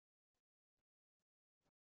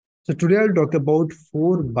So today I'll talk about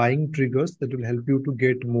four buying triggers that will help you to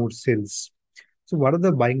get more sales. So what are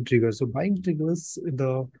the buying triggers? So buying triggers,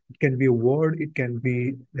 it can be a word, it can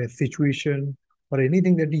be a situation, or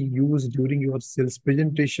anything that you use during your sales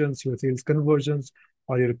presentations, your sales conversions,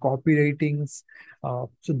 or your copywritings.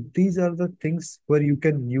 So these are the things where you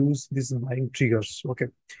can use these buying triggers. Okay.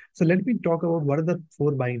 So let me talk about what are the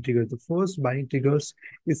four buying triggers. The first buying triggers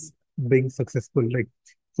is being successful. Like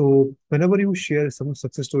so, whenever you share some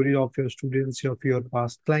success story of your students, of your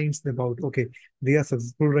past clients about, okay, they are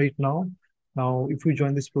successful right now. Now, if you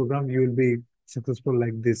join this program, you will be successful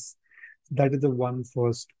like this. That is the one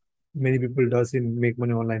first many people does in make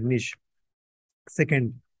money online niche.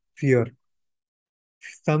 Second, fear.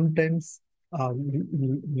 Sometimes a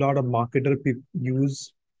lot of marketer people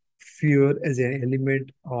use fear as an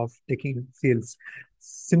element of taking sales.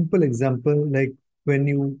 Simple example, like when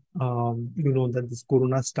you know that this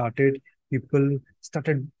corona started, people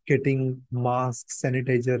started getting masks,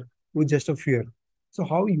 sanitizer with just a fear. So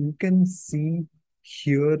how you can see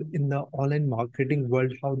here in the online marketing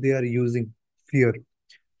world how they are using fear.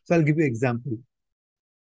 So I'll give you example.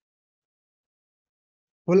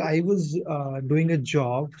 Well, I was doing a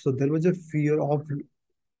job, so there was a fear of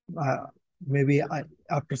uh, maybe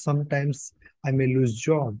after sometimes I may lose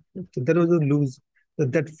job. So there was a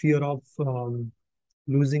that fear of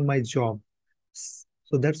losing my job.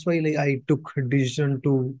 So that's why like I took a decision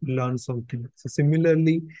to learn something. So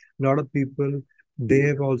similarly, a lot of people they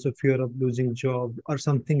have also fear of losing job or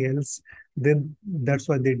something else. Then that's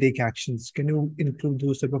why they take actions. Can you include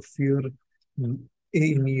those type of fear mm,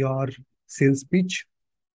 in your sales pitch?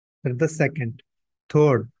 That's the second.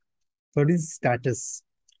 Third, third is status.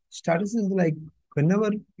 Status is like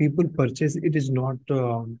whenever people purchase, it is not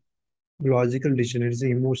logical decision, it is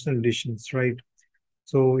emotional decisions, right?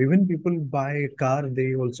 So even people buy a car,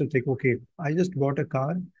 they also think, okay, I just bought a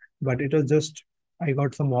car, but it was just I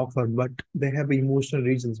got some offer, but they have emotional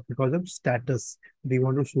reasons because of status. They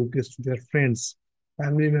want to showcase to their friends,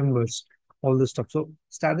 family members, all this stuff. So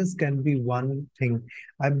status can be one thing.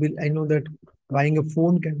 I know that buying a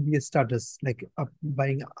phone can be a status, like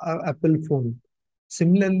buying a Apple phone.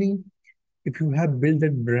 Similarly, if you have built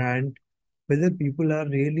a brand, whether people are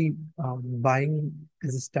really buying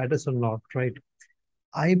as a status or not, right?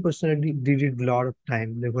 I personally did it a lot of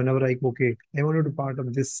time. Like whenever okay, I wanted to be part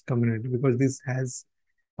of this community because this has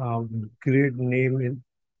great name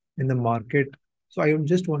in the market. So I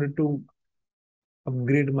just wanted to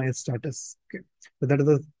upgrade my status. Okay, so that is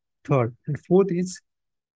the third. And fourth is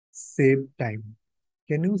save time.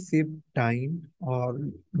 Can you save time or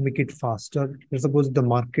make it faster? Let's suppose the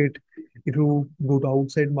market, if you go to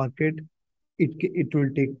outside market, it will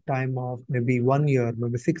take time of maybe 1 year,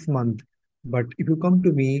 maybe 6 months. But if you come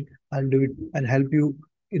to me, I'll do it. I'll help you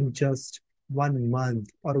in just 1 month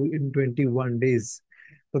or in 21 days.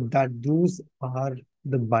 So that those are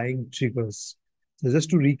the buying triggers. So just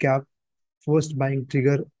to recap, first buying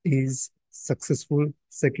trigger is successful.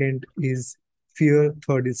 Second is fear.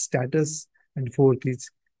 Third is status. And fourth is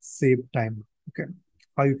save time. Okay.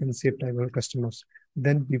 How you can save time for customers.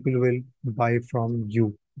 Then people will buy from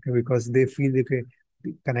you. Okay, because they feel okay,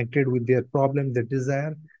 connected with their problem, their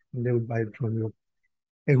desire, and they will buy it from you.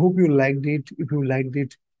 I hope you liked it. If you liked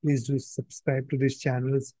it, please do subscribe to these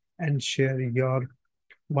channels and share your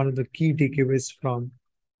one of the key takeaways from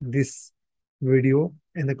this video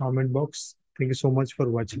in the comment box. Thank you so much for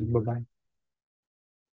watching. Bye bye.